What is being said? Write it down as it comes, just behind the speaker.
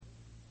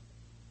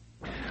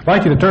I'd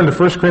like you to turn to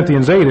 1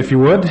 Corinthians 8, if you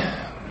would.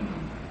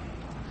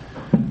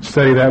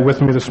 Study that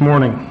with me this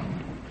morning.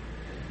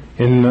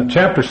 In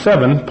chapter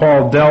 7,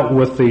 Paul dealt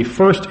with the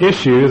first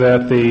issue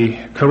that the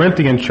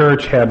Corinthian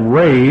church had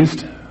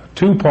raised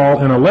to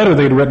Paul in a letter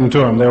they'd written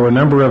to him. There were a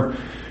number of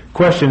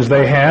questions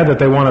they had that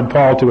they wanted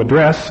Paul to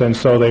address, and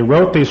so they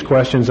wrote these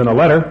questions in a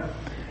letter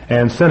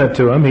and sent it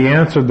to him. He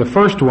answered the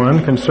first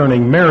one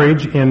concerning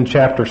marriage in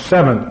chapter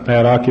 7.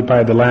 That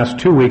occupied the last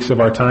 2 weeks of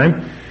our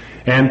time.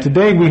 And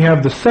today we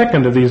have the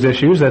second of these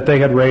issues that they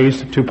had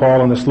raised to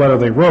Paul in this letter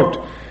they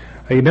wrote.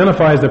 He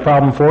identifies the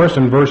problem for us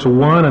in verse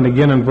 1 and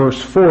again in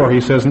verse 4. He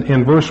says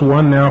in verse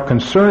 1, now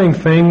concerning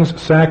things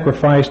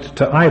sacrificed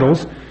to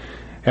idols.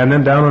 And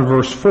then down in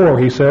verse 4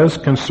 he says,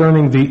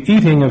 concerning the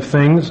eating of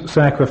things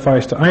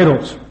sacrificed to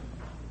idols.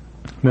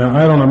 Now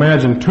I don't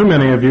imagine too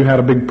many of you had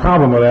a big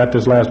problem with that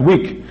this last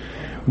week.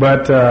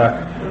 But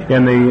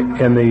in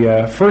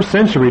the first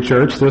century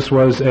church, this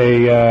was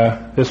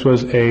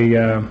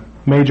a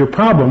major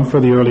problem for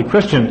the early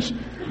Christians,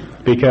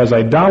 because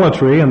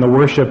idolatry and the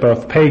worship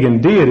of pagan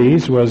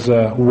deities was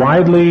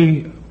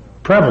widely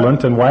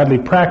prevalent and widely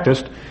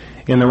practiced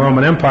in the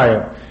Roman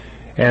Empire.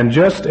 And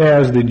just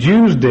as the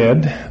Jews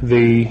did,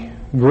 the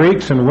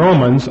Greeks and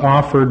Romans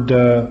offered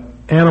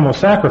animal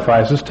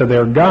sacrifices to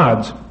their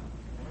gods.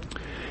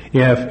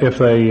 If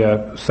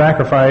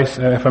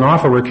an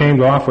offerer came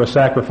to offer a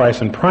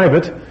sacrifice in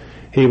private,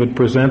 he would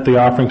present the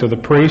offering to the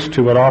priest,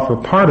 who would offer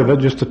part of it,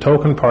 just a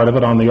token part of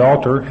it, on the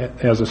altar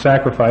as a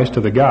sacrifice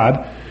to the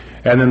god.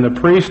 And then the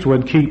priest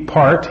would keep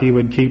part. He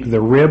would keep the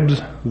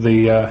ribs,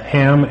 the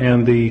ham,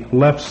 and the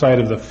left side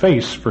of the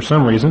face for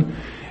some reason.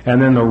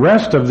 And then the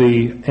rest of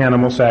the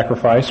animal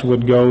sacrifice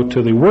would go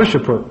to the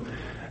worshiper.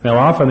 Now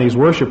often these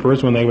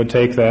worshipers, when they would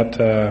take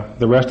the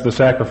rest of the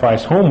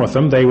sacrifice home with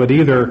them, they would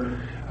either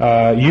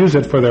use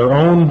it for their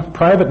own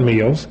private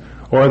meals,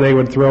 or they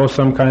would throw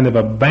some kind of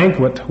a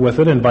banquet with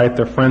it, invite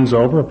their friends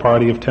over, a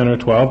party of 10 or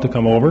 12 to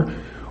come over.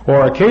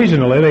 Or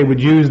occasionally they would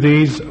use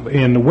these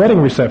in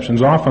wedding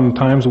receptions.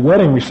 Oftentimes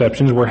wedding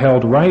receptions were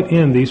held right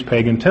in these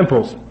pagan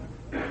temples.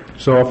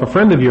 So if a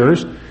friend of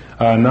yours,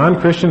 a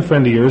non-Christian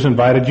friend of yours,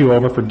 invited you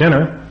over for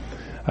dinner,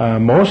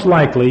 most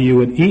likely you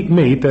would eat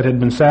meat that had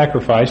been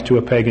sacrificed to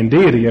a pagan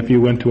deity. If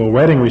you went to a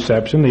wedding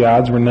reception, the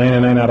odds were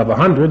 99 out of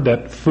 100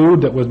 that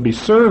food that would be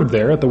served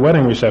there at the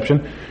wedding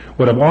reception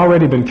would have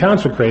already been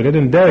consecrated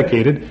and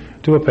dedicated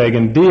to a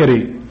pagan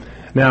deity.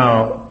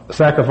 Now,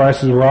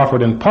 sacrifices were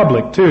offered in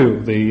public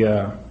too.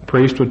 The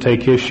priest would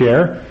take his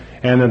share,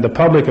 and then the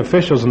public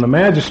officials and the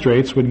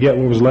magistrates would get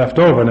what was left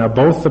over. Now,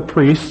 both the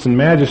priests and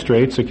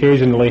magistrates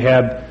occasionally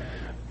had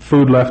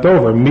food left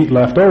over, meat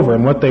left over,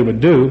 and what they would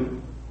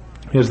do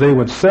is they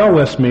would sell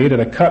this meat at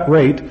a cut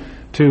rate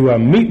to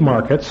meat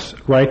markets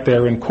right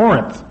there in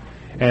Corinth.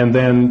 And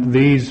then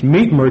these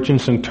meat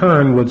merchants in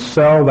turn would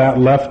sell that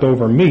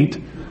leftover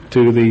meat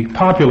to the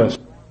populace.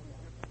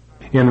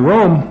 In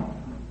Rome,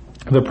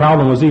 the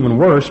problem was even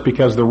worse,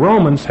 because the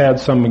Romans had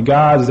some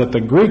gods that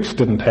the Greeks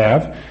didn't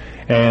have.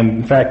 And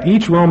in fact,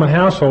 each Roman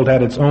household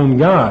had its own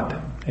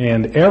god.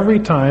 And every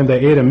time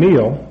they ate a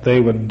meal, they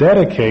would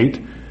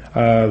dedicate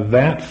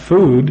that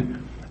food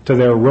to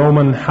their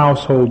Roman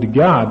household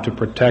god to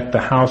protect the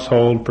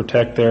household,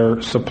 protect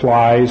their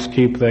supplies,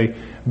 keep the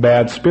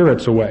bad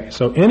spirits away.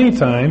 So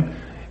anytime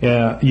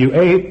you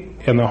ate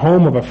in the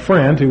home of a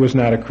friend who was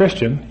not a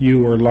Christian, you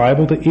were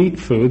liable to eat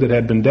food that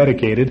had been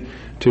dedicated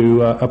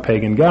to a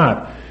pagan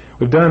god.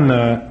 We've done,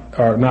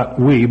 or not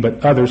we,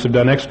 but others have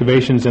done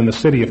excavations in the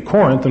city of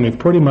Corinth, and we've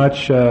pretty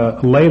much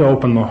laid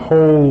open the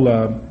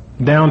whole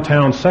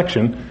downtown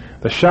section,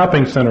 the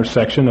shopping center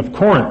section of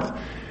Corinth.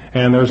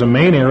 And there's a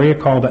main area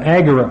called the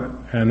Agora,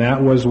 and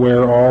that was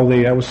where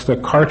that was the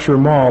Karcher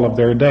Mall of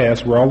their day.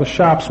 That's where all the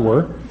shops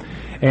were.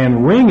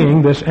 And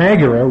ringing this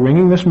Agora,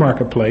 ringing this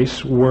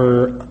marketplace,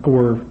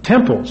 were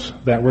temples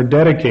that were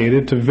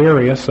dedicated to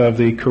various of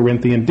the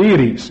Corinthian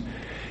deities.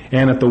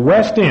 And at the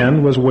west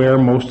end was where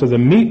most of the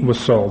meat was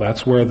sold.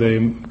 That's where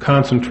the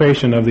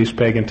concentration of these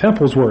pagan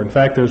temples were. In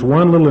fact, there's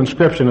one little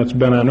inscription that's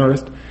been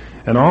unearthed,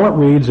 and all it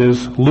reads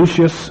is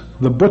Lucius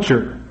the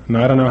Butcher.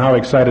 Now, I don't know how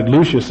excited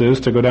Lucius is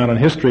to go down in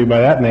history by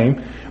that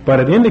name, but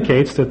it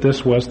indicates that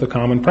this was the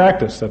common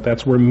practice, that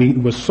that's where meat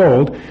was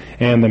sold,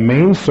 and the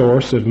main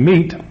source of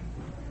meat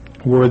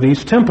were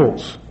these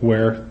temples,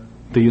 where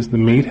the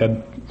meat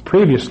had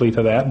previously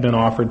to that been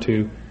offered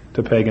to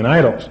pagan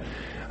idols.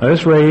 Now,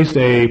 this raised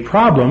a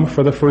problem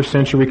for the first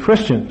century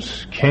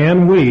Christians.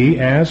 Can we,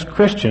 as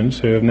Christians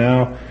who have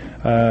now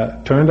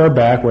turned our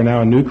back, we're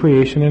now a new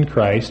creation in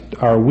Christ,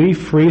 are we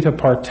free to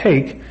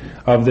partake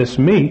of this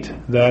meat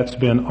that's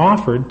been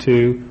offered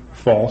to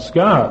false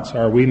gods?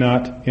 Are we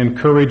not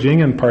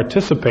encouraging and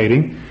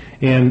participating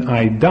in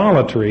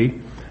idolatry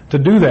to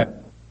do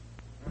that?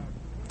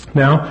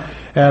 Now,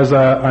 as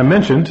I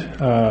mentioned,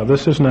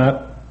 this is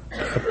not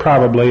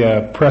probably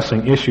a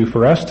pressing issue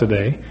for us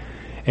today,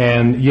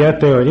 and yet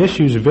there are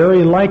issues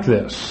very like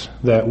this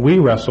that we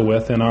wrestle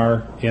with in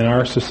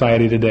our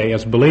society today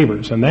as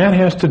believers, and that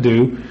has to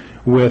do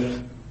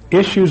with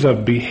issues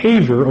of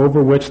behavior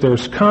over which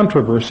there's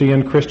controversy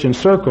in Christian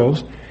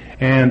circles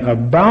and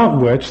about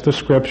which the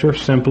Scripture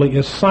simply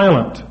is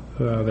silent.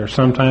 They're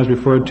sometimes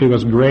referred to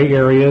as gray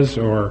areas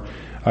or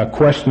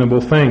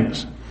questionable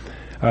things,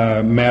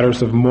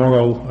 matters of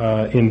moral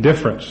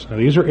indifference. Now,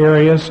 these are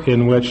areas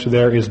in which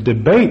there is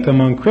debate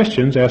among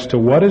Christians as to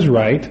what is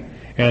right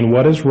and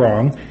what is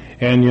wrong,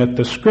 and yet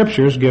the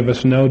Scriptures give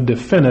us no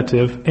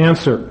definitive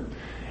answer.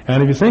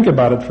 And if you think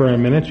about it for a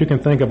minute, you can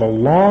think of a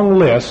long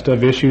list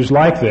of issues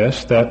like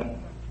this that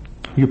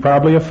you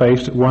probably have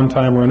faced at one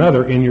time or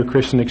another in your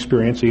Christian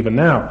experience even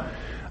now.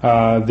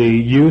 The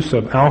use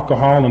of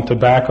alcohol and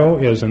tobacco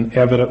is an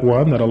evident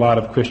one that a lot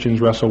of Christians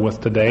wrestle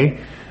with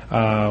today.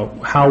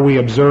 How we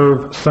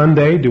observe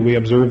Sunday, do we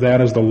observe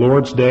that as the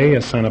Lord's Day,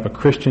 as kind of a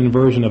Christian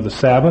version of the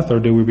Sabbath, or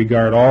do we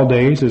regard all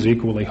days as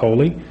equally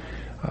holy?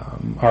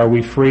 Are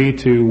we free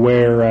to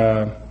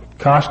wear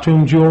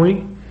costume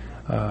jewelry?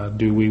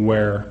 Do we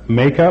wear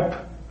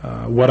makeup?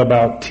 What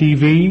about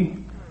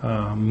TV,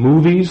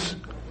 movies,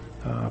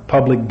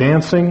 public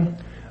dancing,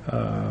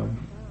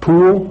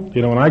 pool?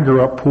 You know, when I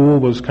grew up, pool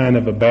was kind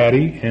of a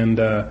baddie, and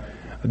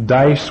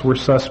dice were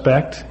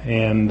suspect,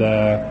 and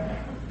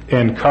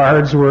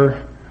cards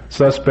were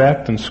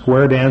suspect, and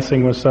square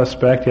dancing was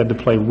suspect. You had to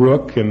play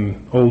rook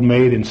and old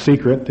maid in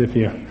secret if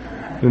you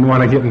didn't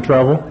want to get in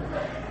trouble.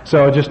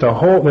 So just a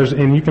whole,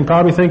 and you can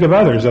probably think of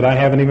others that I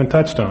haven't even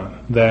touched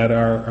on that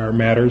are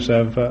matters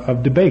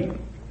of debate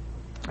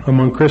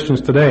among Christians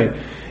today.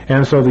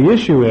 And so the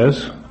issue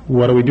is,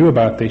 what do we do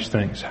about these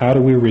things? How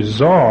do we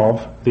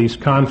resolve these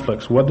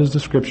conflicts? What does the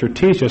Scripture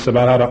teach us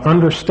about how to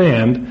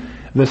understand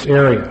this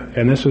area?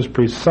 And this is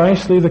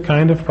precisely the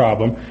kind of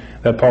problem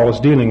that Paul is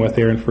dealing with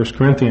here in 1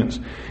 Corinthians.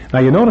 Now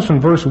you notice in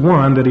verse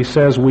 1 that he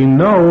says, we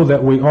know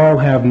that we all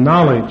have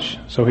knowledge.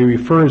 So he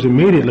refers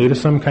immediately to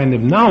some kind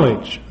of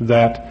knowledge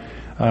that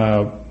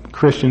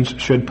Christians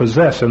should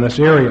possess in this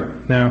area.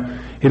 Now,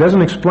 he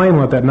doesn't explain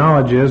what that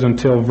knowledge is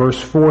until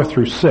verse 4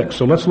 through 6.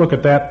 So let's look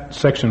at that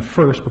section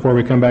first before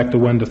we come back to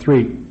 1 to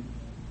 3.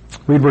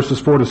 Read verses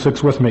 4 to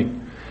 6 with me.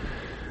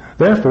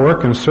 Therefore,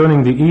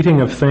 concerning the eating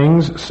of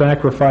things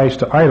sacrificed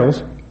to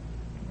idols,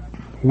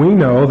 we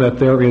know that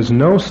there is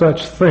no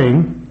such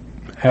thing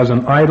as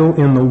an idol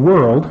in the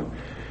world,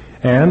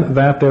 and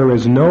that there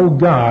is no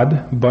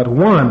God but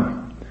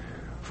one.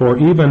 For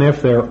even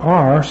if there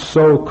are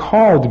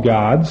so-called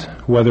gods,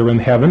 whether in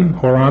heaven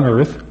or on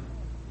earth,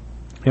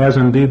 as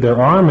indeed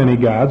there are many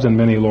gods and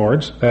many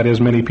lords, that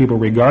is, many people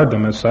regard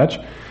them as such,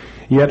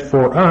 yet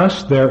for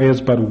us there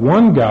is but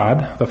one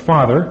God, the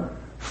Father,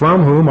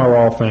 from whom are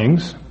all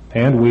things,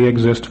 and we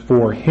exist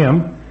for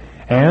him,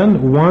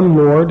 and one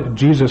Lord,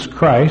 Jesus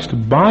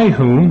Christ, by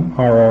whom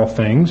are all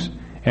things,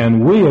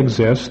 and we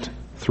exist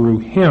through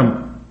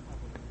him.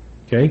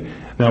 Okay?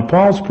 Now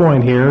Paul's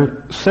point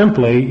here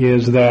simply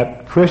is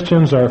that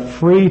Christians are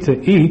free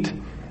to eat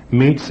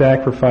meat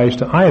sacrificed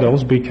to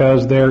idols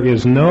because there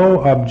is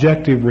no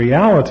objective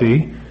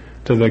reality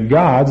to the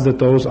gods that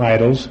those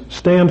idols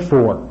stand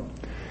for.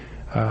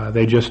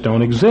 They just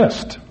don't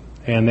exist.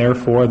 And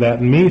therefore that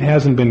meat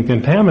hasn't been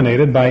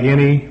contaminated by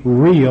any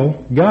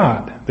real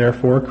God.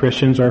 Therefore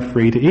Christians are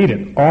free to eat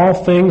it. All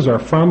things are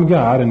from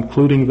God,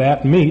 including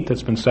that meat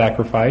that's been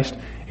sacrificed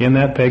in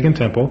that pagan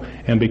temple.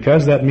 And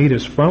because that meat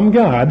is from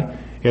God,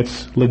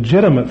 it's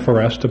legitimate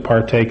for us to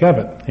partake of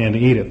it and to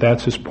eat it.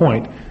 That's his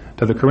point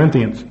to the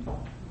Corinthians.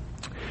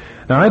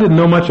 Now, I didn't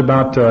know much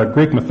about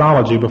Greek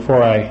mythology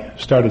before I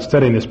started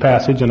studying this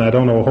passage, and I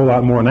don't know a whole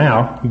lot more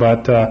now,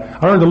 but I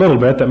learned a little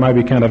bit that might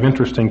be kind of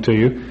interesting to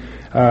you.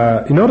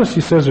 You notice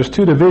he says there's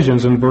two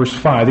divisions in verse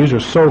 5. These are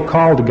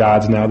so-called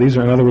gods now. These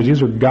are, in other words,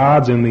 these are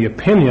gods in the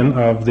opinion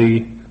of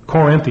the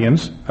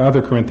Corinthians,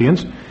 other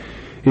Corinthians.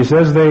 He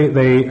says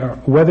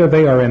whether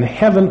they are in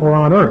heaven or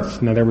on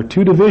earth. Now, there were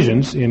two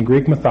divisions in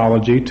Greek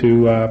mythology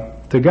to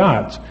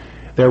gods.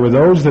 There were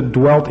those that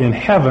dwelt in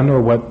heaven,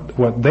 or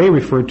what they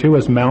referred to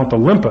as Mount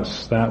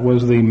Olympus. That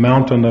was the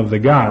mountain of the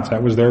gods.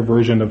 That was their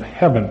version of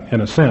heaven, in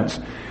a sense.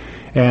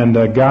 And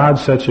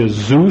gods such as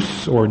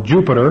Zeus or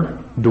Jupiter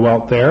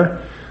dwelt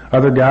there.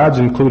 Other gods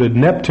included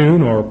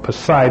Neptune or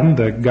Poseidon,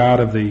 the god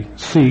of the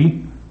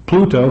sea.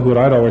 Pluto, who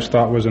I'd always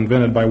thought was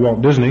invented by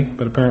Walt Disney,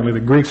 but apparently the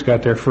Greeks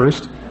got there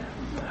first.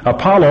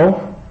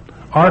 Apollo.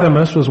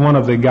 Artemis was one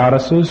of the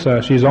goddesses.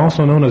 She's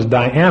also known as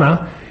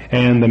Diana.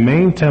 And the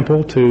main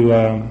temple to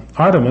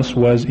Artemis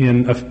was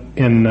in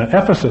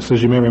Ephesus,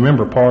 as you may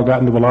remember. Paul got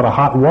into a lot of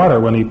hot water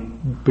when he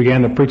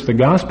began to preach the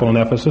gospel in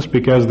Ephesus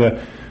because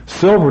the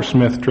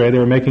silversmith trade, they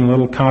were making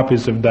little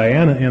copies of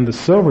Diana, and the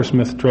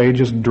silversmith trade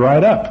just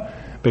dried up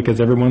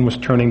because everyone was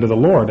turning to the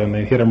Lord, and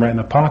they hit him right in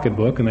the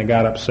pocketbook, and they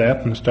got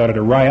upset and started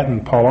a riot,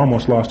 and Paul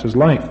almost lost his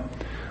life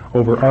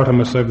over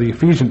Artemis of the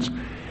Ephesians.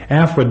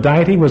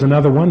 Aphrodite was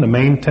another one. The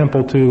main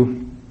temple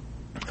to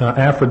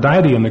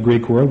Aphrodite in the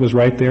Greek world was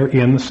right there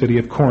in the city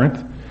of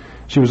Corinth.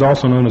 She was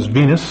also known as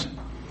Venus.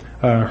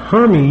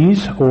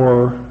 Hermes,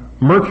 or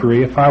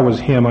Mercury, if I was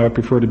him, I would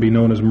prefer to be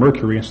known as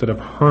Mercury instead of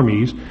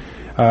Hermes.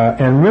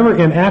 And remember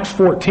in Acts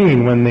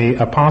 14, when the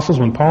apostles,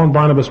 when Paul and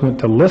Barnabas went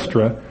to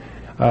Lystra,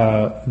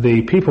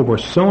 the people were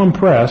so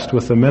impressed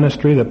with the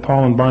ministry that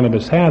Paul and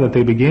Barnabas had that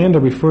they began to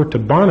refer to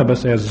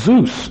Barnabas as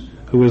Zeus,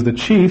 who was the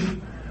chief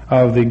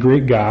of the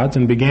Greek gods,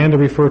 and began to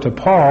refer to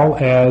Paul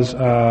as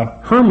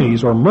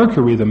Hermes or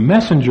Mercury, the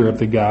messenger of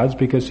the gods,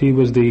 because he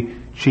was the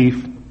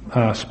chief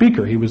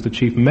speaker. He was the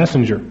chief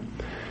messenger.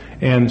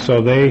 And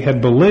so they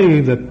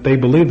believed that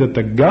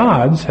the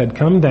gods had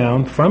come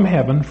down from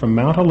heaven, from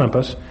Mount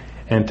Olympus,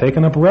 and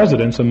taken up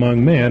residence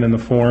among men in the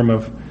form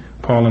of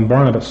Paul and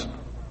Barnabas.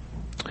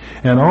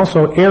 And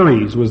also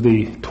Ares was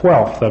the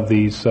 12th of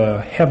these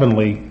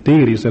heavenly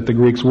deities that the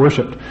Greeks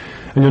worshipped.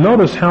 And you'll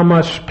notice how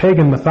much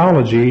pagan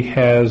mythology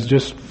has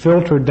just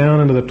filtered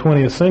down into the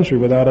 20th century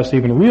without us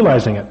even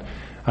realizing it.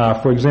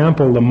 For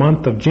example, the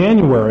month of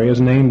January is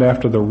named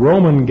after the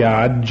Roman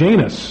god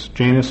Janus.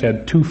 Janus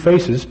had two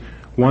faces,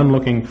 one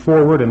looking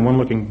forward and one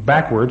looking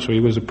backward, so he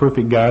was a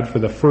perfect god for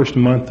the first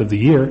month of the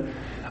year.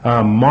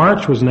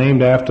 March was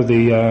named after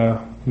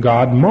the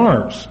god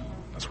Mars.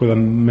 That's where the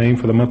name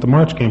for the month of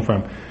March came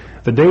from.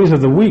 The days of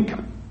the week.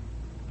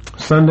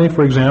 Sunday,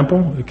 for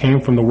example, it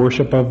came from the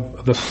worship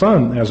of the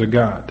sun as a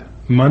god.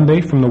 Monday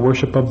from the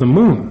worship of the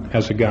moon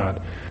as a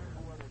god.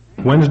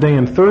 Wednesday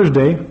and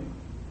Thursday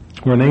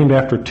were named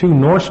after two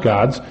Norse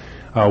gods,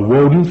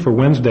 Woden for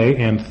Wednesday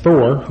and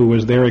Thor, who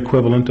was their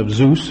equivalent of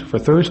Zeus for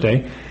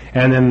Thursday.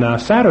 And then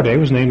Saturday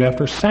was named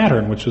after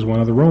Saturn, which is one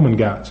of the Roman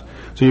gods.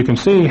 So you can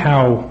see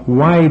how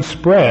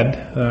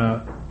widespread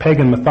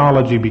pagan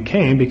mythology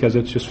became, because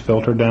it's just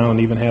filtered down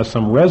and even has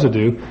some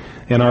residue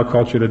in our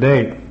culture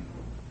today.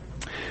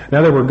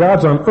 Now there were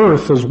gods on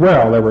earth as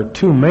well. There were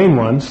two main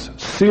ones.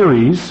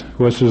 Ceres,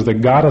 which is the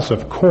goddess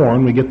of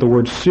corn. We get the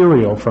word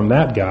cereal from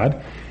that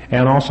god.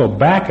 And also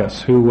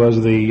Bacchus, who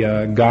was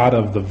the god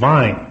of the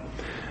vine.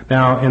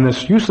 Now, in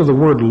this use of the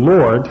word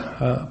Lord,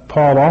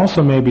 Paul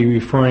also may be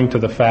referring to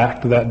the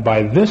fact that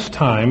by this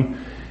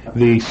time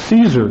the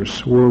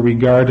Caesars were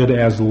regarded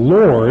as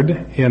Lord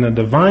in a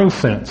divine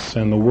sense,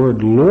 and the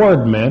word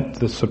Lord meant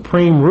the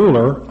supreme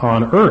ruler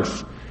on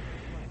earth.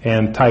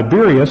 And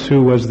Tiberius,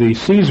 who was the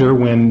Caesar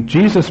when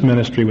Jesus'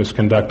 ministry was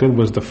conducted,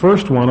 was the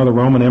first one of the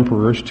Roman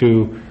emperors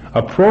to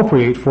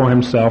appropriate for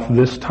himself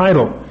this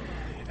title.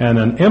 And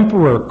an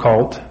emperor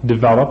cult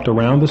developed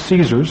around the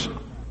Caesars.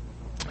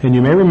 And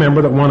you may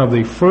remember that one of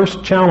the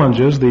first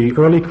challenges the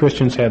early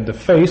Christians had to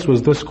face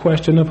was this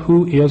question of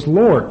who is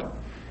Lord.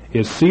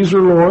 Is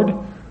Caesar Lord,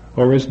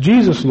 or is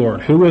Jesus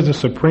Lord? Who is the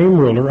supreme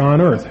ruler on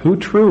earth? Who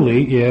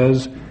truly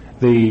is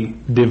the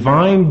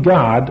divine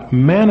God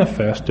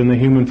manifest in the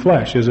human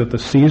flesh? Is it the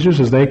Caesars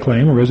as they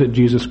claim, or is it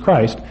Jesus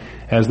Christ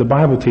as the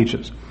Bible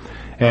teaches?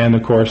 And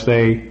of course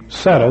they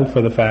settled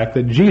for the fact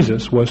that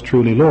Jesus was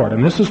truly Lord.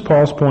 And this is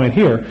Paul's point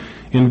here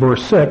in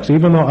verse 6.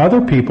 Even though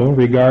other people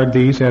regard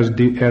these as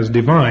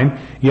divine,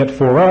 yet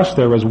for us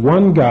there is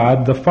one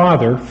God, the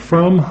Father,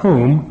 from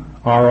whom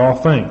are all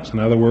things. In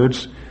other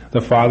words,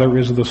 the Father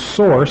is the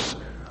source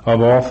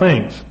of all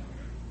things.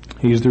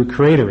 He's the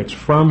creator. It's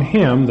from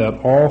Him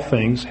that all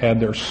things had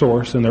their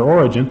source and their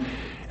origin.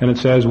 And it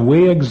says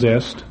we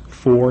exist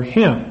for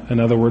Him.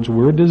 In other words,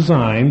 we're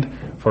designed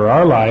for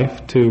our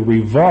life to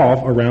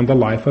revolve around the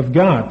life of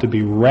God, to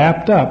be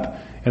wrapped up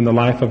in the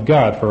life of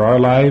God, for our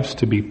lives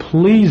to be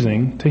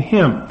pleasing to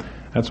Him.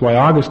 That's why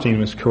Augustine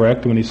was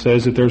correct when he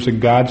says that there's a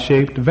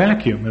God-shaped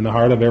vacuum in the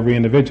heart of every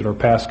individual. Or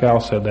Pascal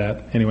said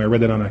that. Anyway, I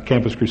read that on a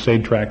Campus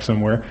Crusade tract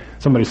somewhere.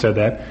 Somebody said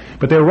that.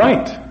 But they're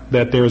right,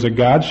 that there's a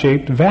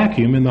God-shaped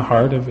vacuum in the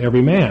heart of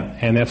every man.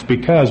 And that's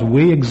because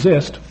we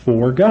exist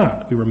for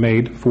God. We were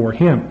made for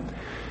Him.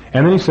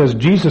 And then he says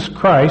Jesus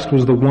Christ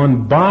was the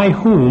one by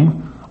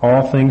whom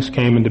all things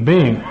came into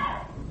being.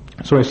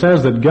 So he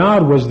says that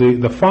God was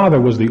the Father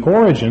was the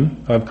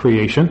origin of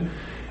creation,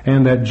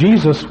 and that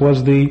Jesus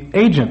was the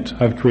agent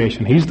of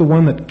creation. He's the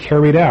one that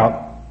carried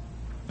out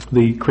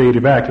the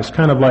creative act. It's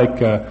kind of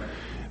like,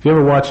 if you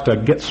ever watched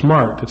Get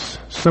Smart, it's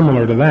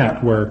similar to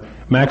that, where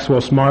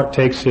Maxwell Smart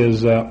takes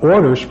his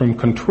orders from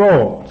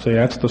control. So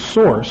that's the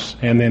source,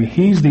 and then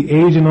he's the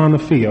agent on the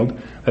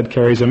field that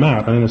carries them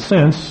out. And in a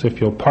sense,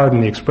 if you'll pardon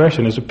the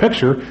expression, is a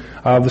picture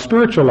of the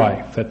spiritual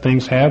life, that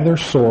things have their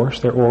source,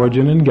 their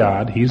origin in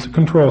God. He's the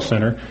control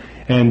center.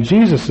 And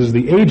Jesus is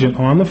the agent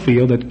on the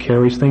field that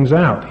carries things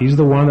out. He's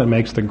the one that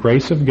makes the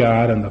grace of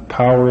God and the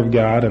power of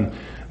God and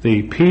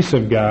the peace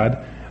of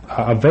God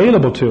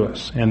available to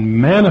us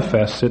and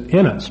manifests it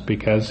in us,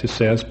 because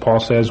Paul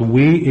says,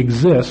 we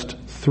exist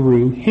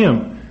through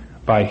Him,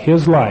 by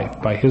His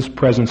life, by His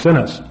presence in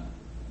us.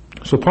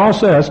 So Paul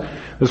says,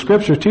 the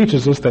Scripture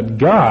teaches us that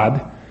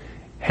God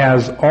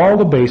has all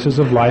the bases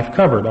of life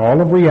covered.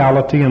 All of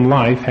reality in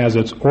life has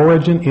its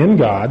origin in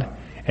God,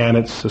 and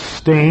it's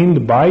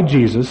sustained by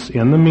Jesus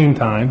in the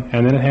meantime,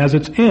 and then it has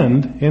its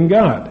end in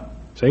God.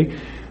 See?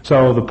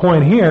 So the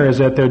point here is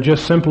that there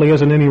just simply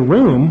isn't any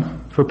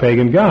room for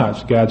pagan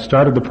gods. God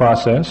started the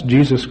process,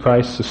 Jesus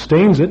Christ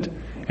sustains it,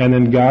 and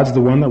then God's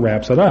the one that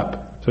wraps it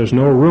up. So there's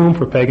no room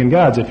for pagan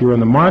gods. If you're in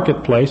the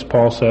marketplace,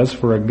 Paul says,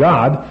 for a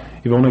god,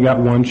 you've only got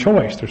one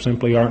choice. There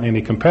simply aren't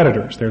any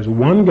competitors. There's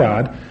one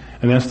God,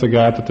 and that's the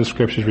God that the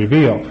Scriptures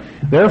reveal.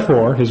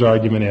 Therefore, his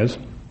argument is,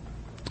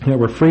 that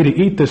we're free to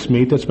eat this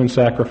meat that's been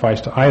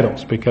sacrificed to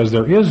idols, because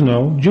there is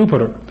no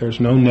Jupiter, there's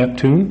no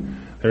Neptune,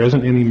 there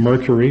isn't any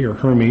Mercury or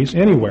Hermes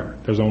anywhere.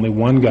 There's only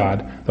one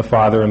God, the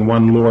Father, and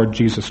one Lord,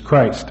 Jesus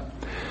Christ.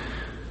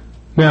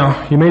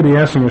 Now, you may be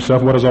asking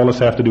yourself, what does all this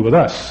have to do with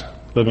us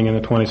living in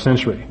the 20th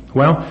century?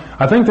 Well,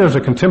 I think there's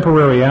a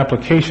contemporary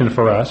application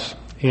for us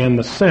in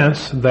the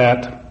sense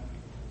that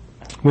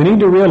we need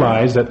to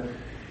realize that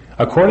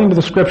according to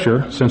the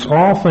Scripture, since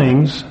all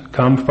things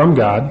come from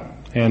God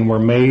and were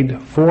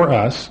made for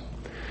us,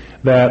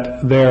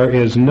 that there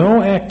is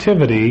no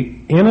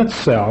activity in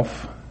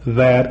itself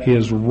that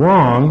is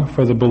wrong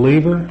for the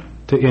believer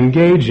to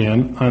engage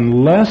in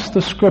unless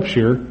the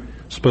Scripture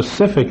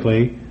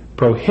specifically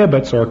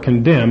prohibits or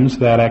condemns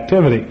that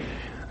activity.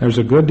 There's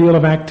a good deal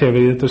of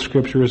activity that the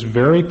Scripture is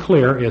very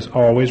clear is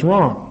always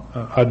wrong.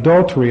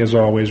 Adultery is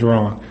always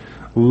wrong.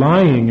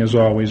 Lying is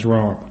always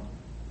wrong.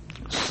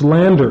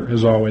 Slander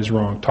is always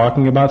wrong.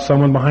 Talking about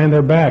someone behind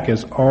their back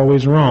is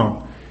always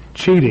wrong.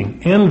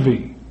 Cheating,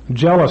 envy,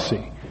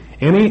 jealousy,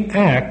 any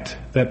act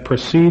that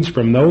proceeds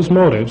from those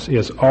motives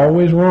is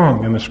always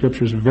wrong, and the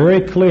Scripture is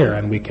very clear,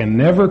 and we can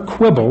never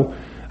quibble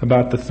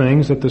about the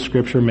things that the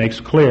Scripture makes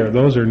clear.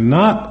 Those are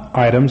not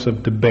items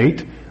of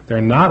debate.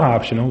 They're not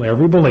optional.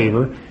 Every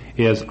believer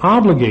is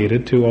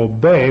obligated to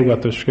obey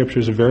what the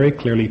Scriptures very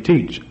clearly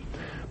teach.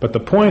 But the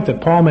point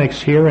that Paul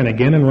makes here and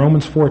again in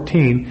Romans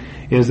 14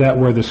 is that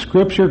where the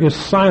Scripture is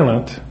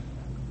silent,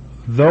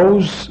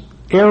 those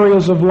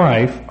areas of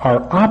life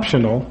are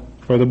optional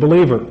for the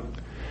believer.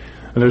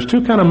 And there's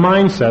two kind of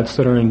mindsets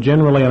that are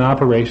generally in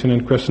operation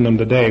in Christendom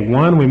today.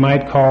 One we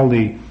might call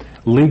the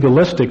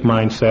legalistic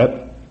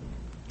mindset,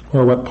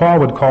 or what Paul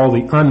would call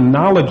the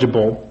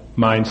unknowledgeable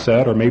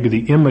mindset, or maybe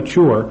the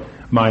immature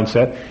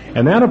mindset.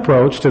 And that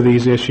approach to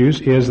these issues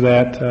is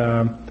that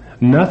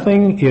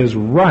nothing is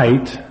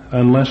right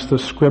unless the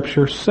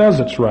Scripture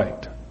says it's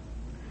right.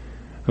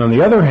 And on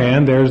the other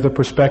hand, there's the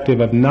perspective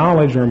of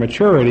knowledge or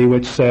maturity,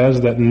 which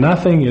says that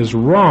nothing is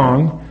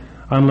wrong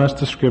unless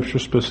the Scripture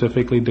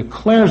specifically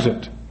declares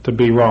it to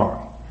be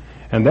wrong.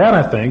 And that,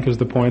 I think, is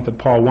the point that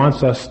Paul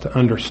wants us to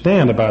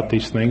understand about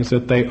these things,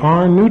 that they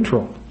are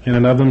neutral in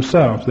and of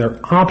themselves. They're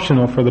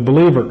optional for the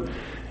believer.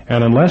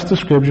 And unless the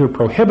Scripture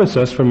prohibits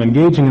us from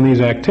engaging in these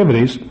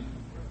activities,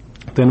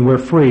 then we're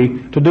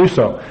free to do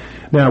so.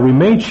 Now, we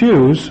may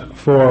choose,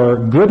 for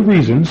good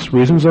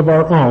reasons of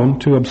our own,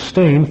 to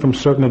abstain from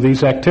certain of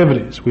these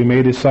activities. We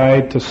may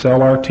decide to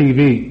sell our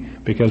TV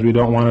because we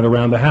don't want it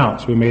around the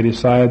house. We may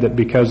decide that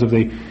because of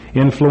the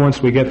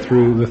influence we get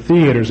through the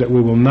theaters that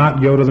we will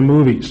not go to the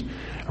movies.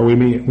 Or we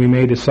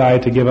may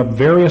decide to give up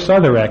various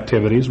other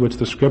activities which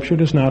the Scripture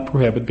does not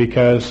prohibit,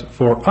 because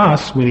for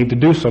us we need to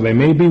do so. They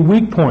may be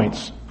weak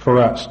points for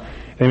us.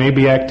 They may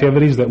be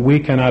activities that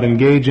we cannot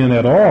engage in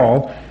at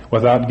all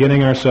without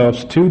getting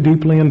ourselves too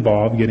deeply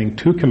involved, getting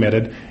too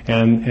committed,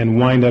 and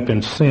wind up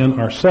in sin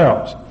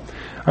ourselves.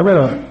 I read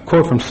a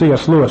quote from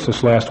C.S. Lewis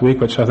this last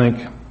week, which I think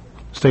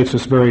states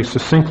this very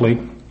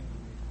succinctly.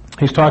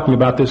 He's talking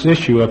about this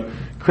issue of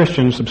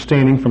Christians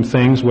abstaining from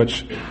things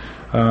which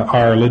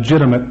are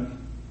legitimate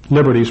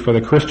liberties for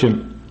the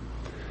Christian.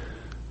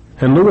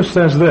 And Lewis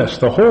says this: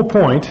 the whole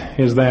point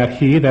is that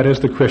he, that is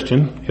the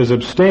Christian, is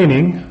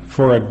abstaining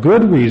for a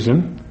good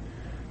reason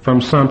from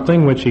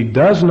something which he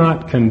does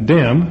not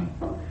condemn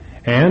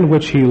and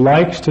which he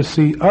likes to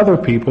see other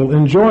people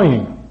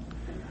enjoying.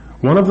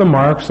 One of the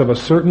marks of a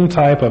certain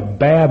type of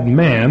bad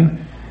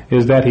man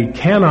is that he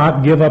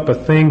cannot give up a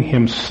thing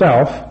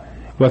himself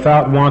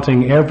without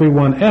wanting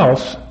everyone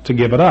else to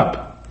give it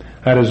up.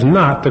 That is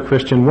not the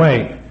Christian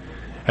way.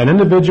 An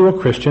individual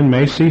Christian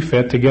may see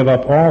fit to give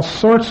up all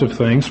sorts of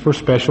things for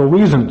special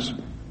reasons.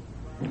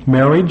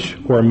 Marriage,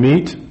 or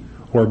meat,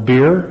 or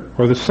beer,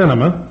 or the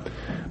cinema.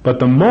 But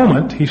the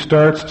moment he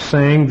starts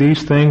saying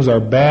these things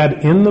are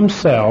bad in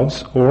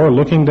themselves, or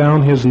looking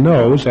down his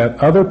nose at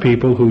other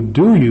people who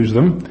do use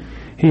them,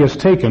 he has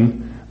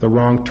taken the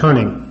wrong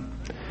turning.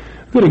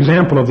 A good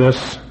example of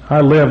this,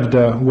 I lived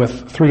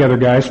with 3 other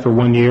guys for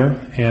 1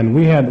 year, and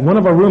we had one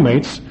of our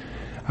roommates,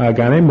 a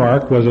guy named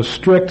Mark, was a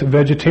strict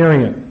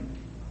vegetarian.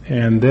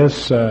 And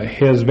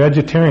his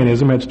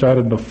vegetarianism had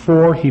started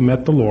before he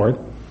met the Lord,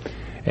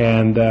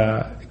 and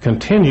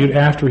continued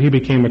after he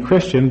became a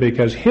Christian,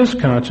 because his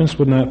conscience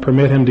would not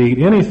permit him to eat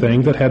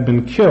anything that had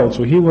been killed.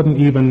 So he wouldn't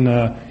even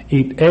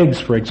eat eggs,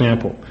 for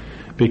example,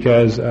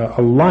 because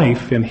a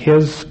life in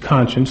his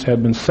conscience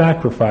had been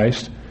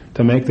sacrificed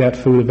to make that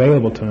food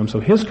available to him. So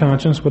his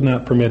conscience would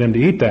not permit him to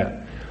eat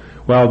that.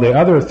 While the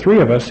other 3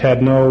 of us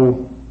had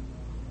no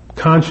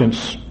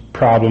conscience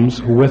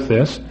problems with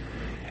this.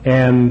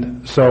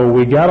 And so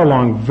we got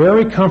along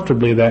very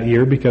comfortably that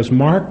year, because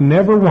Mark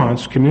never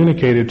once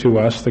communicated to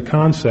us the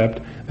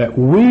concept that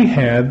we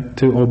had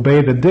to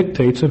obey the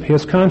dictates of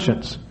his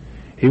conscience.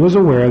 He was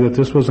aware that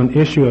this was an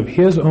issue of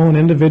his own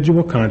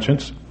individual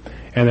conscience,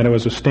 and that it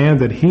was a stand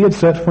that he had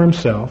set for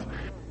himself.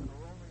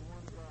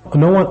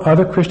 No one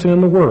other Christian in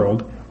the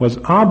world was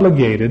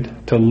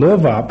obligated to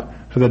live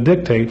up to the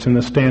dictates and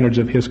the standards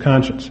of his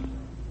conscience.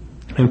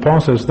 And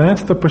Paul says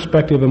that's the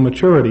perspective of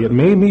maturity. It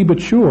may be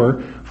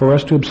mature for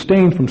us to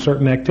abstain from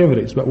certain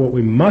activities, but what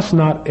we must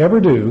not ever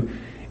do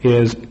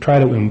is try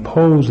to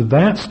impose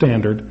that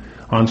standard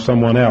on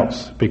someone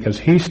else, because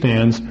he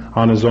stands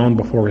on his own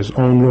before his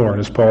own Lord,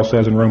 as Paul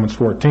says in Romans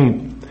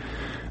 14.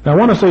 Now I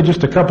want to say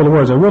just a couple of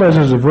words. I realize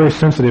this is a very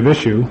sensitive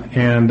issue,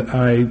 and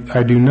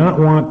I do not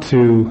want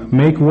to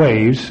make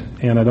waves,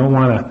 and I don't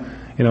want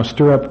to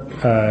stir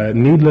up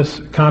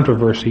needless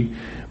controversy,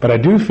 but I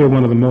do feel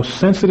one of the most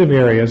sensitive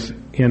areas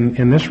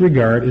in this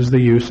regard is the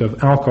use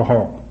of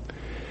alcohol.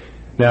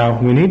 Now,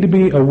 we need to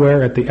be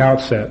aware at the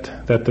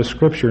outset that the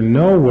Scripture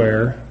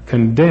nowhere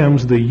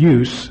condemns the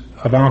use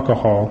of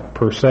alcohol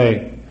per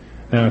se.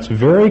 Now, it's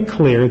very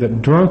clear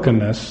that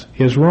drunkenness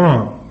is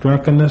wrong.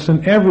 Drunkenness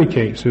in every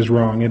case is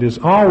wrong. It is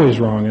always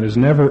wrong. It is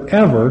never,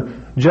 ever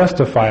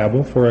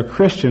justifiable for a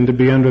Christian to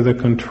be under the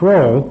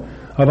control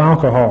of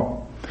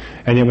alcohol.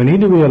 And yet we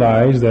need to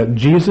realize that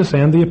Jesus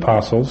and the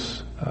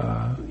apostles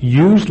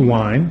used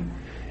wine.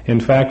 In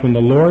fact, when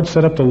the Lord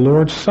set up the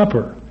Lord's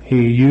Supper,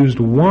 he used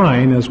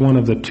wine as one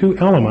of the two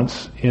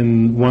elements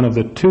in one of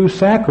the two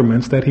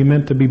sacraments that he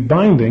meant to be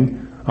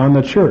binding on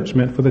the church,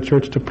 meant for the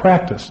church to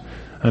practice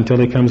until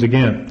he comes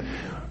again.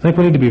 I think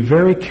we need to be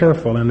very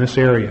careful in this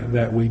area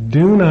that we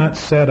do not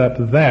set up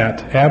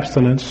that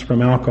abstinence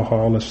from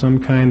alcohol as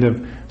some kind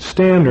of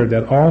standard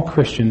that all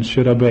Christians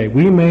should obey.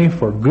 We may,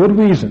 for good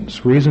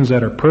reasons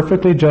that are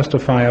perfectly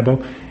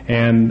justifiable,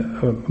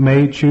 and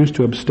may choose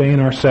to abstain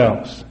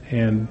ourselves.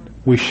 And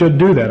we should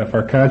do that. If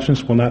our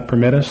conscience will not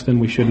permit us, then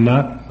we should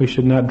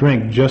not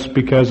drink just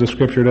because the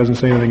Scripture doesn't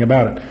say anything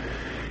about it.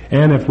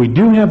 And if we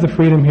do have the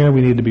freedom here,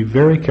 we need to be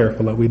very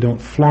careful that we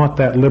don't flaunt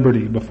that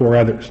liberty before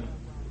others.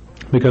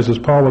 Because as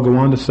Paul will go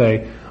on to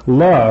say,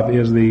 love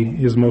is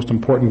the most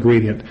important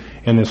ingredient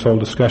in this whole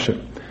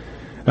discussion.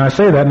 Now I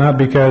say that not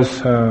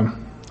because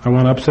I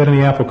want to upset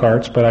any apple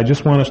carts, but I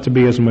just want us to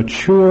be as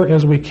mature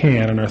as we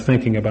can in our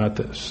thinking about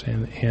this,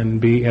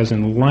 and be as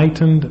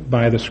enlightened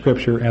by the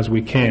Scripture as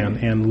we can,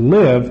 and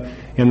live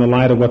in the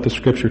light of what the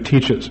Scripture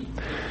teaches.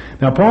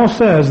 Now Paul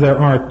says there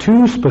are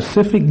two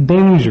specific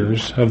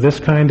dangers of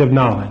this kind of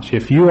knowledge.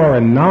 If you are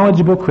a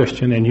knowledgeable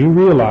Christian and you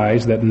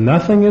realize that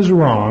nothing is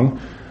wrong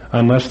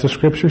unless the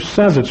Scripture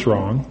says it's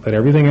wrong, that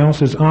everything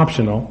else is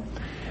optional,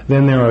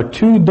 then there are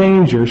two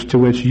dangers to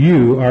which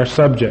you are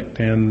subject.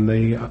 And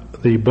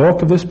the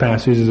bulk of this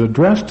passage is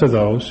addressed to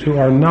those who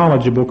are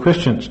knowledgeable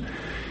Christians.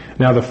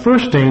 Now the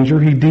first danger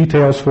he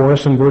details for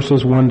us in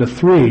verses 1 to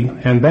 3,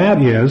 and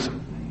that is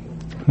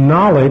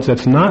knowledge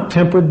that's not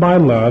tempered by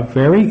love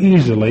very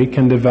easily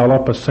can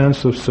develop a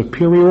sense of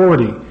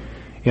superiority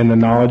in the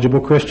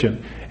knowledgeable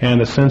Christian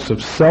and a sense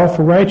of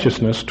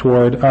self-righteousness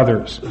toward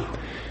others.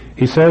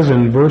 He says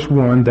in verse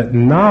 1 that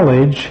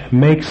knowledge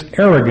makes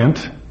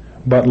arrogant,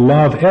 but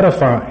love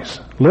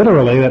edifies.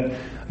 Literally, that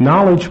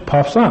knowledge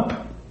puffs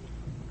up.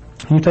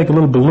 You take a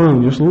little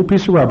balloon, just a little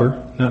piece of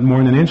rubber, not more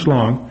than an inch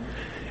long,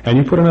 and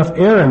you put enough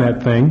air in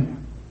that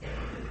thing,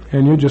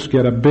 and you just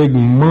get a big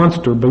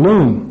monster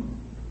balloon.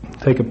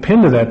 Take a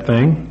pin to that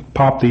thing,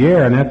 pop the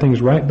air, and that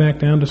thing's right back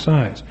down to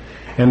size.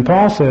 And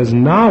Paul says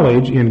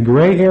knowledge in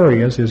gray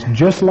areas is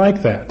just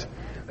like that.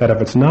 That if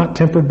it's not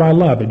tempered by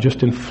love, it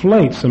just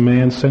inflates a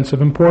man's sense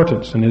of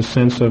importance and his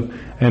sense of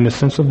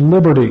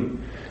liberty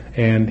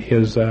and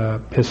his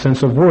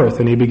sense of worth,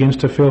 and he begins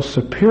to feel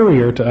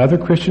superior to other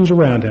Christians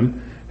around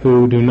him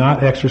who do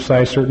not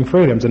exercise certain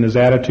freedoms. And his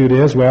attitude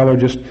is, well, they're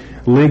just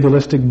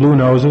legalistic blue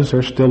noses.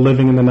 They're still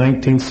living in the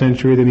 19th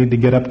century. They need to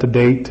get up to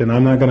date, and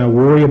I'm not going to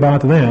worry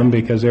about them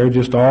because they're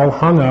just all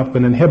hung up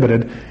and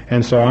inhibited,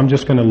 and so I'm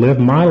just going to live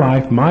my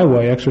life my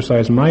way,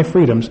 exercise my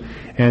freedoms,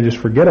 and just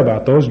forget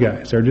about those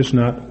guys. They're just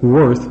not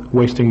worth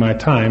wasting my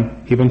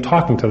time even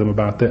talking to them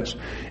about this.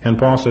 And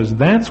Paul says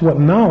that's what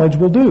knowledge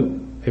will do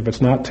if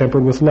it's not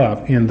tempered with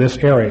love in this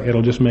area.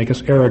 It'll just make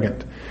us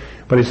arrogant.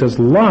 But he says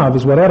love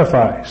is what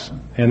edifies.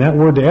 And that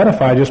word to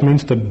edify just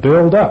means to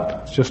build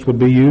up. It just would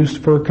be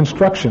used for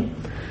construction.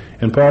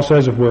 And Paul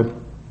says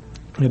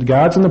that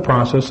God's in the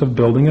process of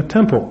building a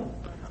temple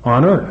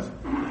on earth.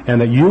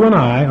 And that you and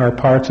I are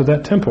parts of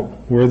that temple.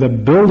 We're the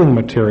building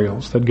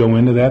materials that go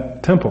into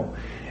that temple.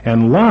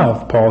 And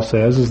love, Paul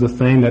says, is the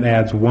thing that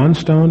adds one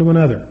stone to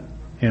another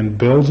and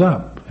builds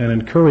up and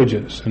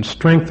encourages and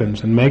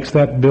strengthens and makes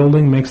that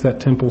building, makes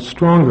that temple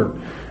stronger,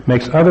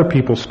 makes other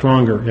people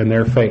stronger in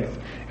their faith.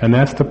 And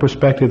that's the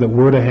perspective that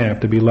we're to have,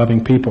 to be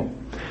loving people.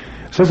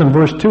 It says in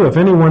verse 2, if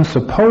anyone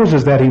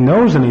supposes that he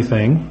knows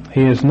anything,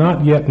 he is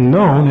not yet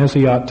known as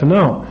he ought to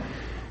know.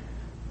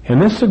 And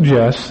this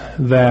suggests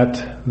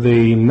that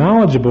the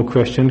knowledgeable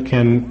Christian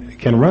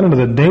can run into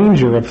the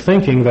danger of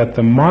thinking that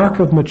the mark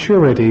of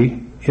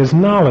maturity is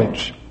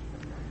knowledge.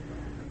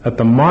 That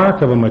the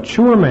mark of a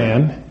mature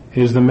man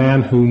is the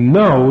man who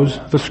knows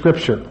the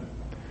Scripture.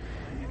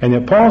 And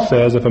yet Paul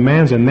says if a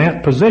man's in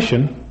that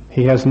position,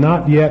 he has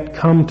not yet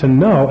come to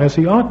know as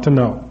he ought to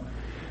know.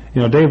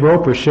 You know, Dave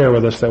Roper shared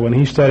with us that when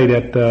he studied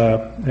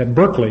at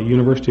Berkeley,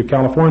 University of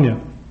California,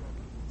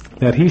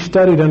 that he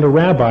studied under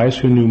rabbis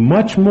who knew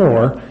much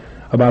more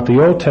about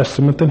the Old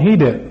Testament than he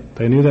did.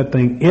 They knew that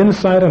thing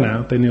inside and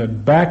out. They knew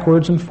it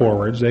backwards and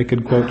forwards. They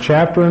could quote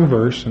chapter and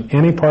verse in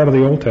any part of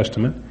the Old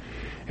Testament.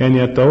 And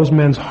yet those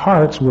men's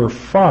hearts were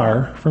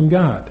far from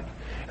God.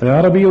 And that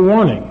ought to be a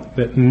warning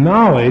that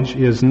knowledge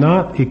is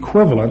not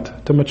equivalent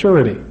to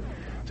maturity.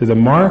 So the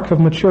mark of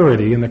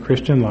maturity in the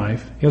Christian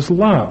life is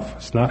love.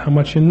 It's not how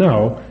much you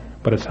know,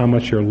 but it's how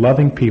much you're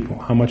loving people,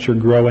 how much you're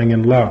growing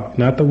in love.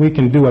 Not that we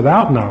can do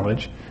without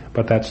knowledge,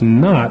 but that's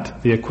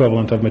not the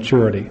equivalent of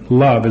maturity.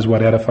 Love is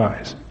what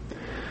edifies.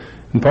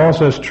 And Paul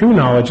says true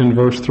knowledge in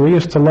verse 3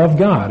 is to love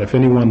God. If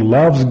anyone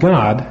loves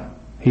God,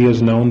 he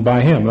is known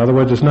by him. In other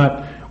words, it's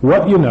not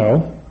what you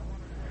know,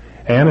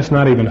 and it's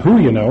not even who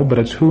you know, but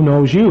it's who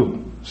knows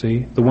you.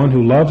 See, the one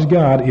who loves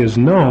God is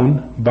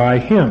known by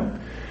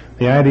him.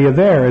 The idea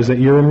there is that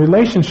you're in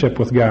relationship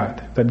with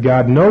God, that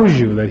God knows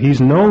you, that he's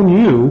known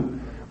you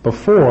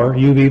before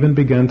you've even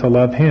begun to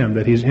love him,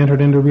 that he's entered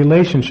into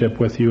relationship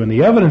with you. And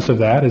the evidence of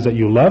that is that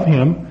you love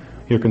him,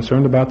 you're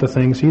concerned about the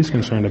things he's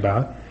concerned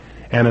about,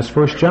 and as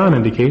 1 John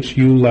indicates,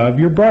 you love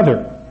your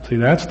brother. See,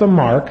 that's the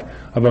mark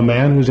of a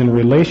man who's in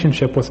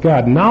relationship with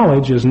God.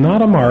 Knowledge is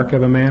not a mark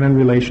of a man in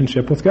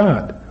relationship with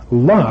God.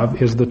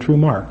 Love is the true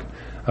mark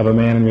of a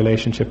man in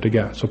relationship to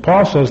God. So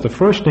Paul says the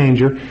first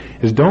danger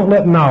is don't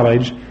let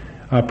knowledge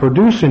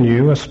produce in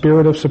you a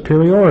spirit of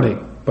superiority,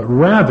 but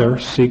rather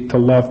seek to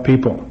love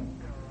people.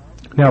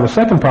 Now the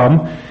second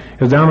problem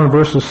is down in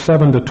verses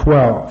 7 to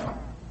 12.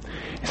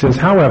 He says,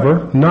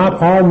 however, not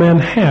all men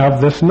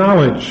have this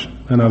knowledge.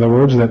 In other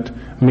words, that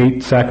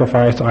meat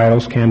sacrificed to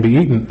idols can be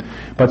eaten.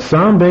 But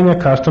some, being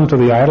accustomed to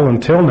the idol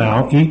until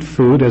now, eat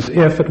food as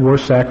if it were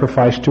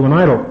sacrificed to an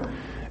idol,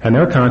 and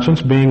their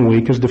conscience, being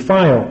weak, is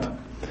defiled.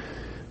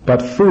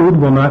 But food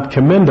will not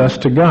commend us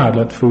to God.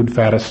 Let food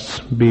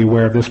faddists be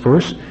aware of this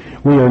verse.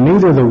 We are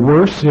neither the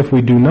worse if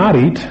we do not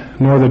eat,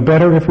 nor the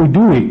better if we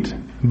do eat.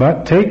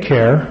 But take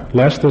care,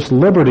 lest this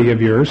liberty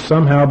of yours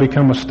somehow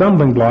become a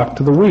stumbling block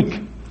to the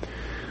weak.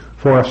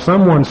 For if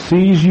someone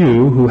sees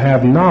you who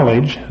have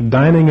knowledge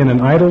dining in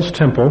an idol's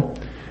temple,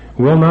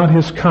 will not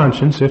his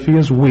conscience, if he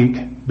is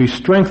weak, be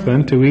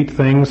strengthened to eat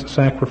things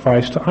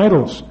sacrificed to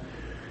idols?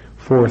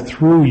 For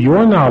through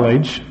your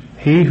knowledge,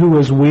 he who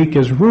is weak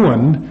is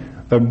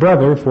ruined, the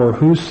brother for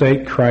whose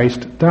sake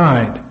Christ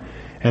died.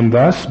 And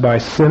thus, by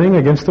sinning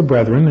against the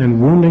brethren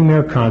and wounding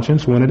their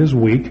conscience when it is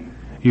weak,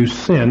 you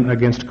sin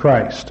against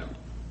Christ.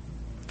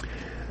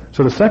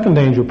 So the second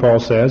danger, Paul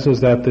says,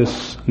 is that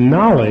this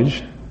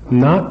knowledge,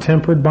 not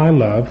tempered by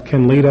love,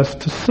 can lead us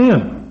to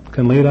sin,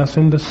 can lead us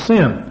into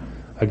sin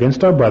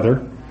against our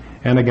brother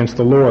and against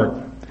the Lord.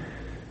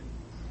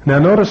 Now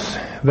notice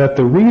that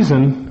the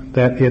reason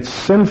that it's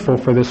sinful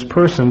for this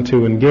person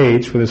to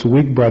engage, for this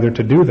weak brother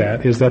to do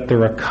that, is that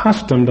they're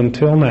accustomed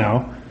until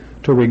now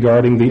to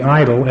regarding the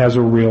idol as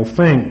a real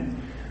thing.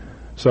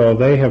 So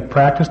they have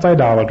practiced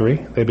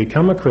idolatry, they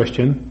become a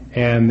Christian,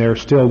 and they're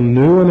still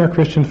new in their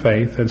Christian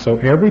faith, and so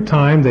every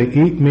time they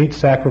eat meat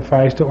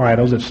sacrificed to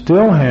idols, it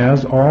still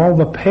has all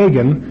the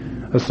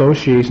pagan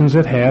associations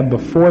it had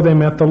before they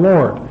met the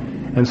Lord.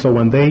 And so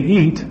when they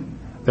eat,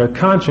 their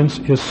conscience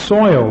is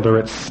soiled, or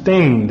it's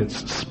stained,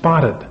 it's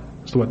spotted.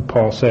 That's what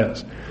Paul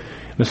says.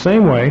 In the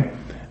same way,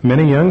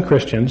 many young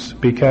Christians,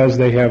 because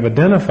they have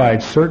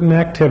identified certain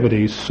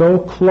activities so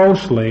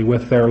closely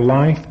with their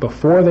life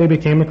before they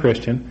became a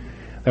Christian,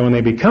 that when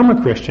they become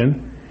a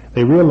Christian,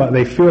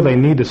 they feel they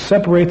need to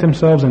separate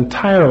themselves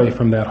entirely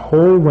from that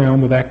whole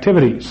realm of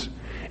activities.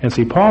 And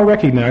see, Paul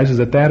recognizes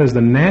that that is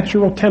the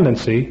natural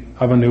tendency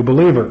of a new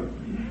believer.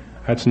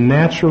 That's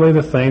naturally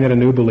the thing that a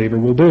new believer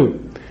will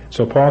do.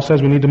 So Paul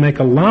says we need to make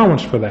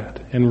allowance for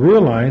that and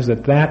realize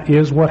that that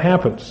is what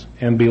happens,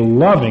 and be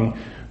loving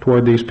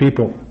toward these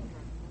people.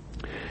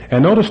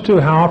 And notice too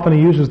how often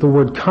he uses the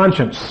word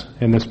conscience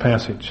in this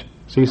passage.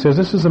 So he says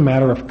this is a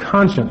matter of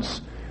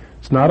conscience.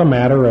 It's not a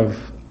matter of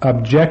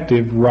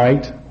objective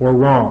right or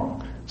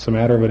wrong. It's a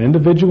matter of an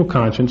individual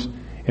conscience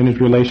in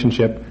his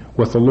relationship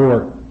with the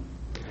Lord.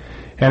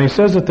 And he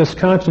says that this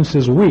conscience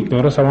is weak.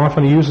 Notice how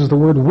often he uses the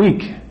word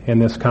weak in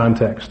this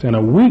context. And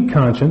a weak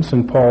conscience,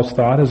 in Paul's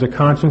thought, is a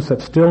conscience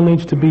that still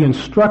needs to be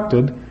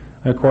instructed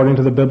according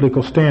to the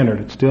biblical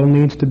standard. It still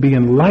needs to be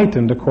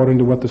enlightened according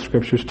to what the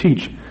Scriptures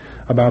teach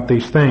about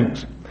these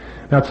things.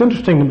 Now it's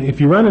interesting, if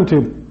you run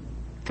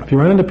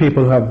into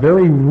people who have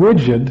very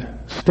rigid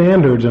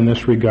standards in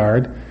this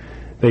regard,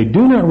 they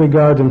do not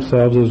regard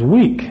themselves as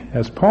weak,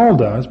 as Paul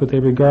does, but they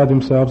regard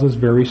themselves as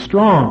very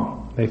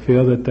strong. They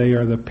feel that they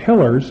are the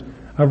pillars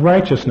of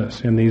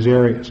righteousness in these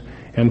areas.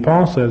 And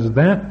Paul says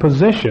that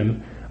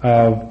position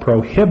of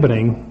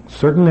prohibiting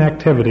certain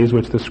activities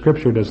which the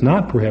Scripture does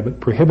not prohibit,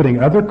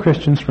 prohibiting other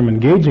Christians from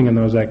engaging in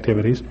those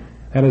activities,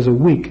 that is a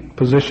weak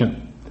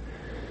position.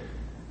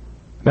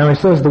 Now he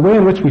says the way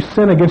in which we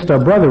sin against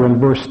our brother in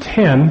verse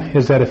 10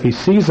 is that if he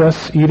sees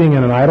us eating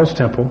in an idol's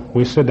temple,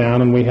 we sit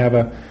down and we have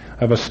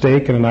a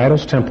steak in an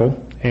idol's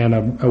temple,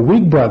 and a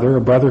weak brother,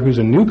 a brother who's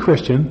a new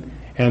Christian,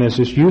 and is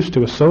just used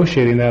to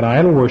associating that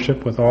idol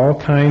worship with all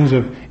kinds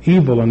of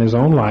evil in his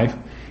own life,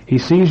 he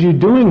sees you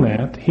doing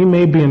that, he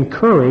may be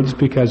encouraged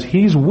because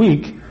he's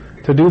weak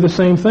to do the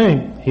same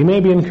thing. He may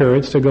be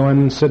encouraged to go in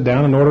and sit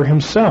down and order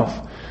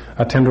himself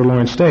a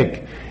tenderloin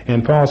steak.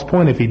 And Paul's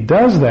point, if he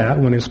does that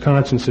when his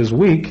conscience is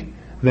weak,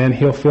 then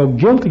he'll feel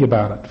guilty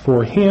about it.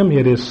 For him,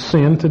 it is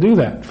sin to do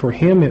that. For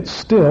him, it's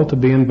still to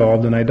be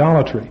involved in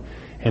idolatry.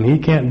 And he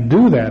can't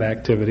do that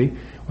activity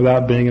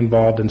without being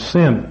involved in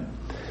sin.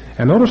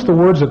 And notice the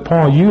words that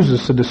Paul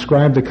uses to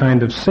describe the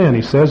kind of sin.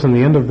 He says in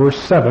the end of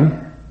verse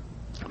 7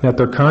 that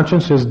their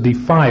conscience is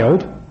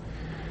defiled.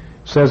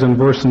 Says in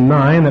verse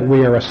 9 that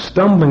we are a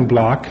stumbling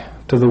block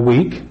to the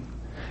weak.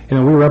 We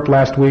were up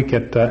last week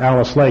at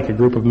Alice Lake. A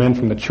group of men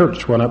from the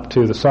church went up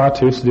to the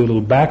Sawtooth to do a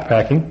little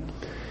backpacking.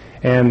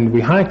 And we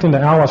hiked into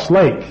Alice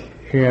Lake.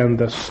 And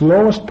the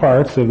slowest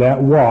parts of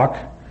that walk,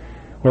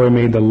 where we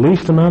made the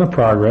least amount of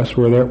progress,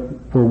 were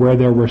where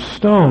there were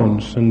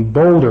stones and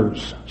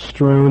boulders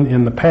strewn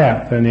in the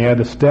path. And you had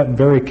to step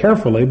very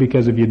carefully,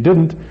 because if you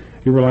didn't,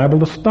 you were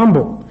liable to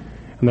stumble.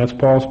 And that's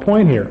Paul's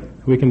point here.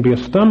 We can be a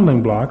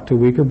stumbling block to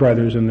weaker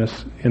brothers in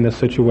this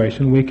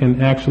situation. We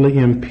can actually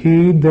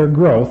impede their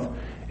growth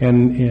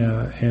and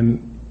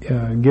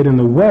get in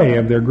the way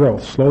of their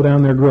growth, slow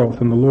down their growth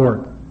in the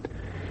Lord.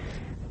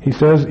 He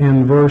says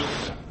in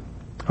verse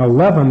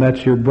 11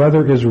 that your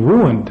brother is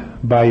ruined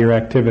by your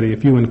activity.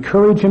 If you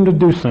encourage him to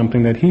do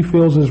something that he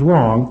feels is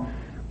wrong,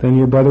 then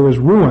your brother is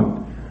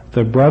ruined.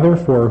 The brother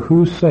for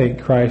whose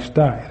sake Christ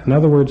died. In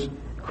other words,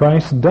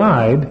 Christ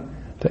died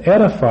to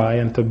edify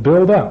and to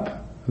build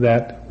up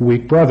that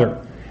weak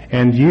brother.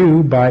 And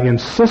you, by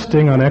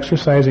insisting on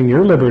exercising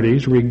your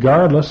liberties,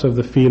 regardless of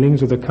the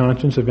feelings or the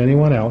conscience of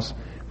anyone else,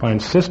 by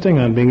insisting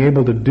on being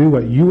able to do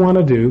what you want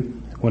to do,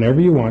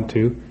 whenever you want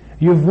to,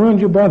 you've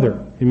ruined your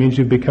brother. It means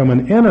you've become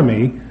an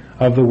enemy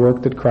of the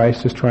work that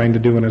Christ is trying to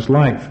do in his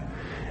life.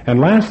 And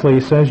lastly,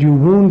 he says you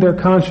wound their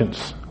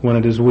conscience when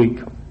it is weak.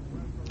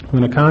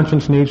 When a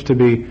conscience needs to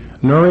be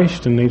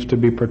nourished and needs to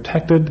be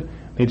protected,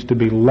 needs to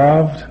be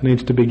loved,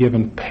 needs to be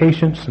given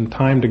patience and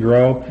time to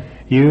grow,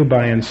 you,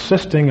 by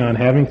insisting on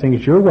having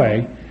things your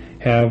way,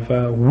 have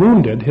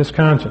wounded his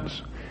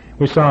conscience.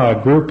 We saw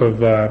a group of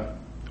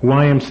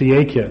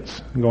YMCA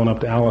kids going up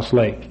to Alice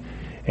Lake.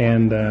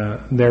 And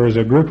there was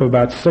a group of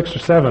about 6 or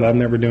 7 of them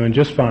that were doing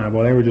just fine.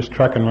 Well, they were just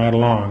trucking right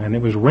along. And it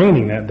was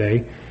raining that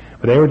day,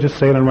 but they were just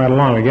sailing right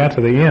along. We got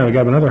to the end. We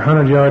got another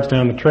 100 yards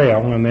down the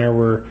trail, and there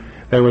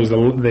was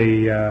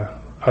the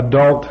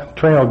adult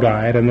trail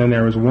guide, and then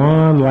there was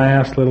one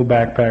last little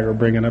backpacker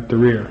bringing up the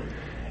rear.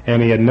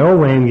 And he had no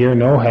rain gear,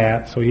 no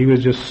hat, so he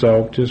was just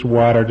soaked, just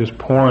water just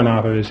pouring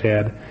off of his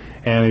head.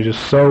 And he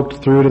just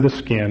soaked through to the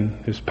skin.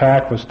 His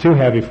pack was too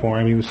heavy for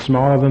him. He was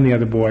smaller than the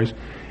other boys.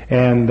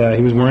 And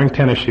he was wearing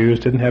tennis shoes,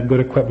 didn't have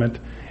good equipment.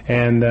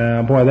 And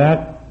boy,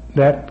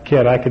 that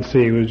kid, I could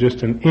see, was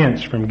just an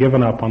inch from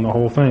giving up on the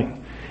whole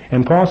thing.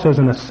 And Paul says,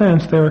 in a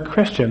sense, there are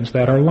Christians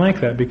that are like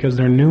that because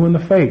they're new in the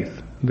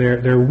faith.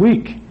 They're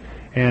weak.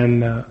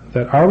 And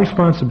that our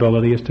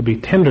responsibility is to be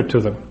tender to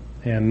them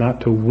and not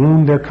to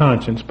wound their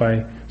conscience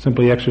by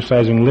simply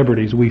exercising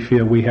liberties we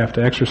feel we have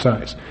to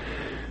exercise.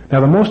 Now,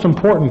 the most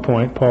important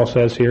point, Paul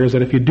says here, is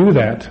that if you do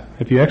that,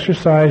 if you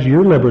exercise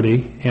your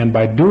liberty, and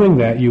by doing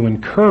that you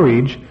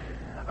encourage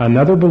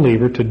another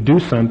believer to do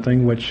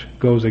something which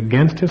goes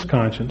against his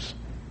conscience,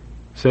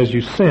 says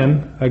you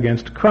sin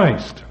against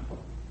Christ.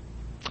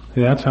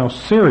 See, that's how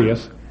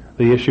serious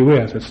the issue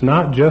is. It's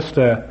not just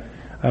a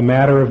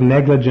matter of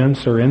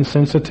negligence or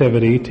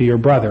insensitivity to your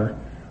brother,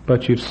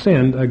 but you've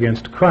sinned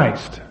against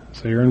Christ.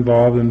 So you're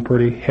involved in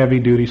pretty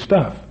heavy-duty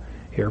stuff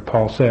here,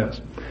 Paul says.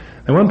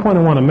 Now, one point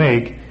I want to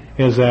make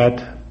is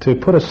that to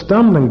put a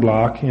stumbling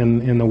block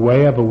in the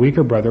way of a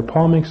weaker brother,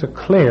 Paul makes it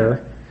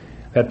clear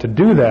that to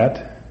do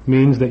that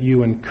means that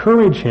you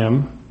encourage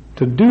him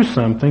to do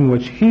something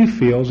which he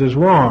feels is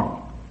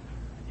wrong.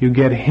 You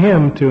get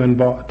him to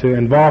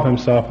involve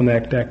himself in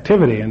that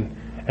activity, and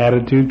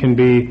attitude can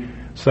be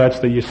such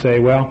that you say,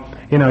 well,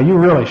 you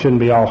really shouldn't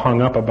be all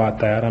hung up about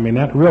that. I mean,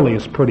 that really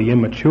is pretty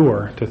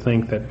immature to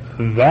think that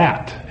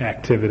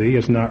activity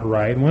is not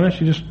right. Why don't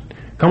you just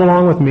come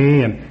along with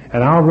me and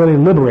I'll really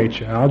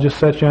liberate you. I'll just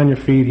set you on your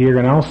feet here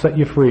and I'll set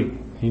you free.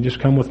 You just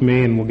come with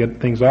me and we'll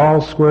get things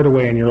all squared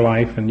away in your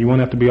life, and you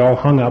won't have to be all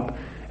hung up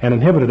and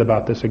inhibited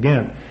about this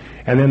again.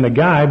 And then the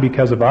guy,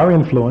 because of our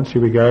influence, he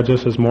regards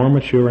us as more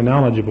mature and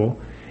knowledgeable,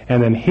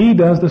 and then he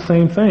does the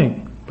same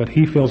thing, but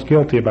he feels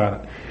guilty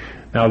about it.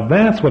 Now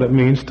that's what it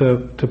means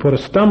to put a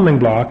stumbling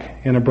block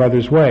in a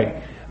brother's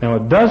way. Now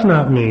it does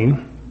not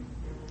mean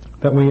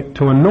that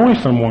to annoy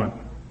someone.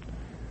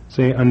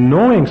 See,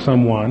 annoying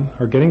someone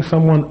or getting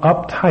someone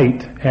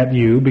uptight at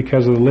you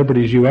because of the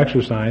liberties you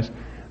exercise,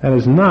 that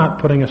is not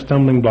putting a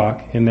stumbling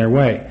block in their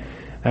way.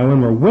 Now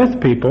when we're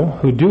with people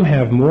who do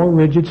have more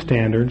rigid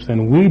standards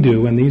than we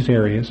do in these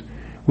areas,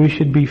 we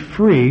should be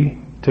free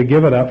to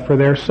give it up for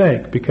their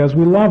sake, because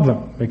we love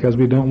them, because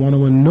we don't want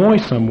to annoy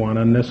someone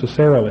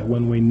unnecessarily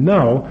when we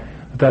know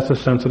that that's a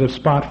sensitive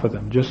spot for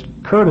them. Just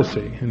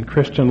courtesy and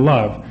Christian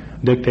love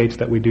dictates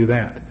that we do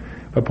that.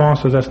 But Paul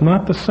says that's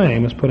not the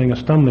same as putting a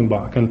stumbling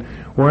block, and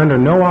we're under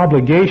no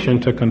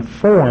obligation to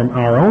conform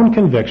our own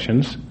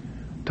convictions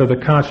to the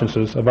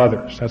consciences of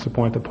others. That's the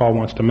point that Paul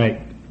wants to make.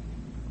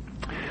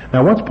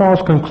 Now, what's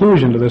Paul's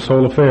conclusion to this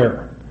whole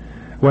affair?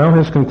 Well,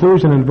 his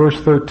conclusion in verse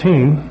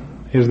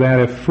 13 is that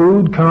if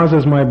food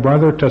causes my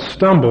brother to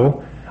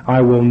stumble,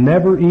 I will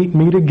never eat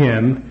meat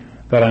again,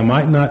 that I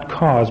might not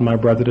cause my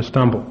brother to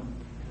stumble.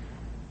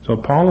 So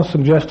Paul is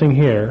suggesting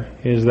here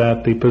is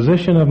that the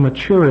position of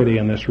maturity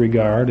in this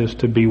regard is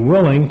to be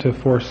willing to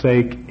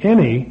forsake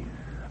any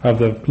of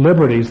the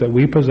liberties that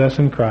we possess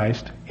in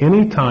Christ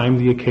any time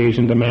the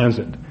occasion demands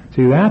it.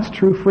 See, that's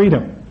true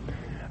freedom.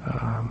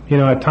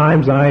 At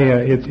times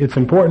it's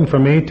important for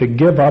me to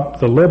give up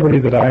the liberty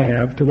that I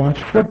have to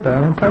watch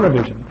football on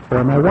television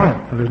for my wife.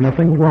 There's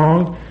nothing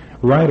wrong,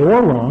 right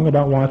or wrong,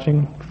 about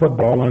watching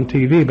football on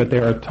TV, but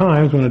there are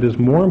times when it is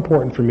more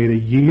important for me to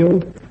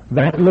yield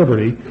that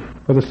liberty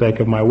for the sake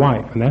of my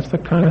wife. And that's the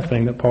kind of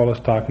thing that Paul is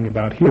talking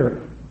about here.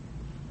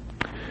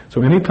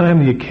 So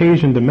anytime the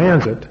occasion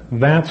demands it,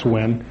 that's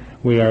when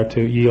we are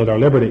to yield our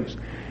liberties.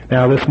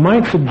 Now, this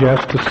might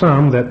suggest to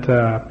some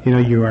that,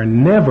 you are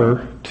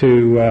never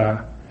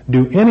to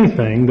do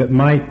anything that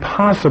might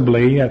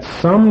possibly at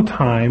some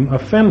time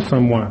offend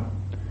someone.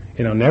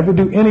 Never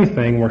do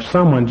anything where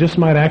someone just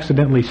might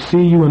accidentally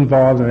see you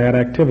involved in that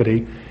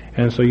activity,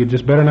 and so you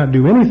just better not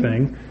do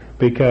anything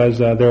because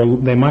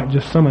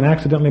someone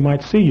accidentally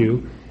might see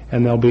you,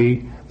 and they'll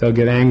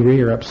get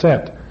angry or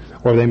upset,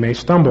 or they may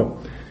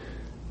stumble.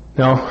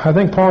 Now, I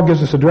think Paul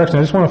gives us a direction.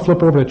 I just want to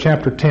flip over to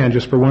chapter 10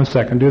 just for 1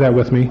 second. Do that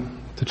with me.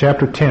 To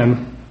chapter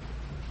 10,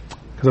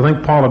 because I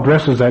think Paul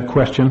addresses that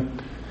question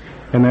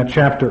in that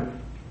chapter.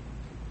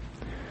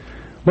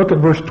 Look at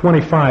verse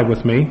 25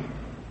 with me.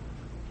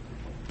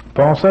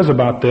 Paul says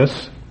about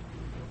this,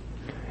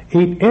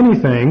 eat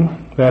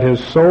anything that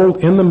is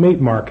sold in the meat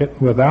market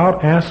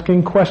without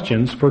asking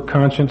questions for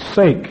conscience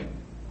sake.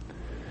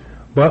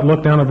 But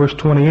look down at verse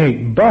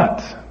 28.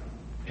 But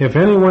if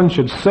anyone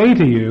should say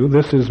to you,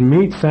 this is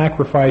meat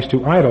sacrificed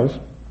to idols,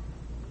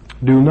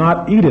 do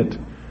not eat it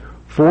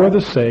for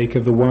the sake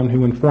of the one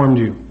who informed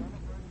you.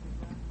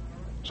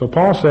 So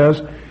Paul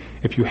says,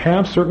 if you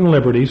have certain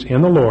liberties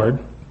in the Lord,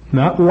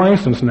 not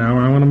licensed now,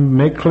 I want to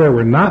make clear,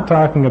 we're not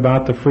talking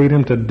about the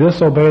freedom to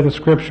disobey the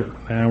Scripture.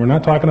 Now, we're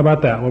not talking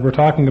about that. What we're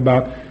talking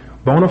about,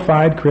 bona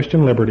fide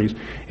Christian liberties.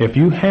 If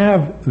you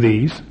have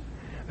these,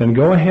 then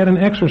go ahead and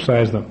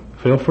exercise them.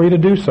 Feel free to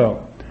do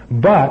so.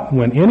 But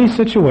when any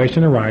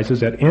situation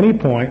arises at any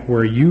point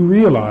where you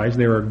realize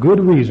there are good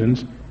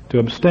reasons to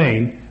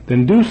abstain,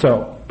 then do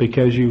so,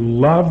 because you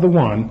love the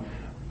one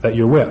that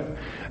you're with.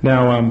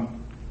 Now,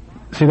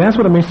 see, that's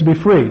what it means to be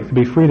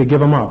free to give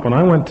them up. When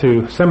I went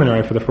to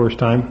seminary for the first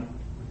time,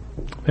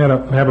 they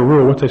have a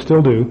rule, which they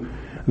still do,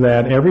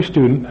 that every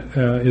student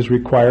is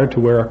required to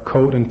wear a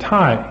coat and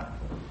tie.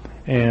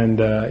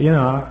 And,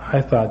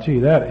 I thought, gee,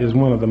 that is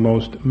one of the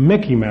most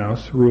Mickey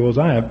Mouse rules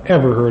I have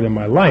ever heard in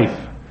my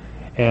life.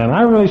 And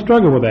I really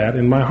struggled with that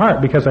in my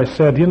heart because I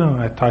said,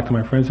 I talked to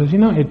my friends and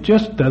said, it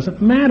just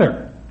doesn't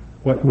matter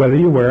whether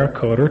you wear a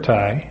coat or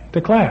tie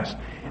to class.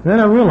 And then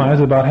I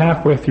realized about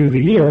halfway through the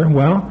year,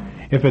 well,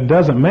 if it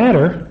doesn't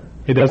matter,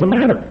 it doesn't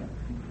matter.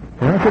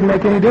 And it couldn't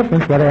make any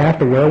difference whether I have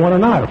to wear one or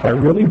not. If I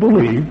really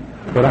believe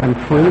that I'm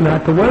free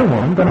not to wear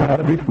one, then I ought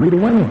to be free to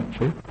wear one.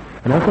 See?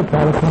 And that's what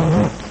Paul is telling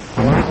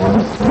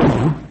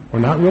us. We're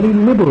not really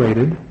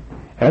liberated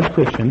as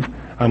Christians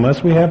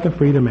unless we have the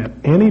freedom at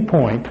any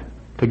point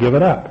to give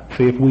it up.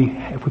 See, if we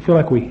feel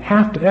like we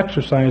have to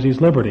exercise these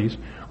liberties,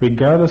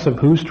 regardless of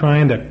who's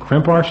trying to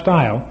crimp our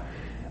style,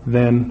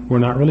 then we're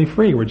not really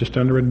free. We're just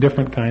under a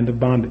different kind of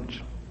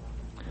bondage.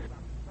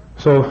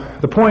 So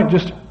the point,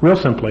 just real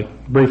simply,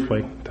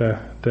 briefly,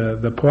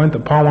 the point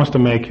that Paul wants to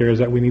make here is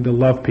that we need to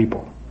love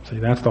people. See,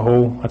 that's the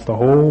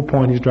whole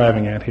point he's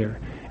driving at here,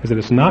 is that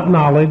it's not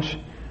knowledge,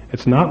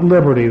 it's not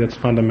liberty that's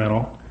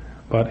fundamental,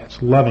 but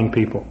it's loving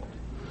people.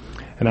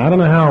 And I don't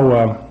know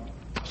how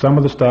some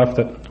of the stuff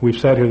that we've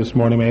said here this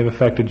morning may have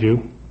affected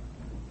you.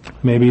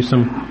 Maybe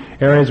some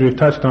areas we've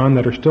touched on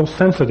that are still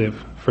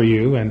sensitive for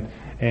you,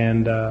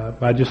 and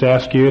I just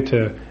ask you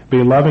to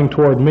be loving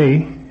toward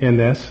me in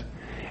this.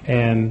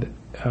 And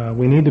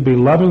we need to be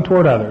loving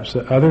toward others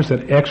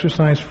that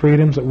exercise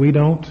freedoms that we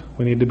don't.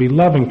 We need to be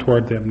loving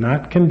toward them,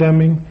 not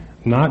condemning,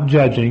 not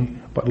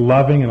judging, but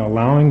loving and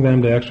allowing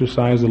them to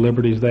exercise the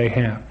liberties they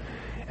have.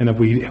 And if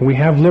we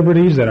have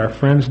liberties that our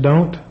friends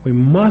don't, we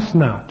must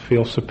not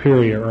feel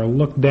superior or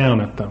look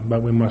down at them,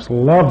 but we must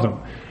love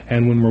them.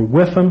 And when we're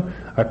with them,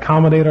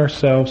 accommodate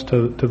ourselves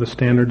to the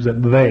standards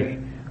that they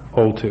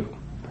hold to.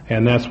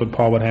 And that's what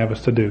Paul would have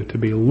us to do, to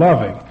be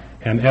loving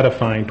and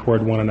edifying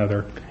toward one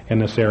another in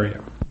this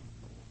area.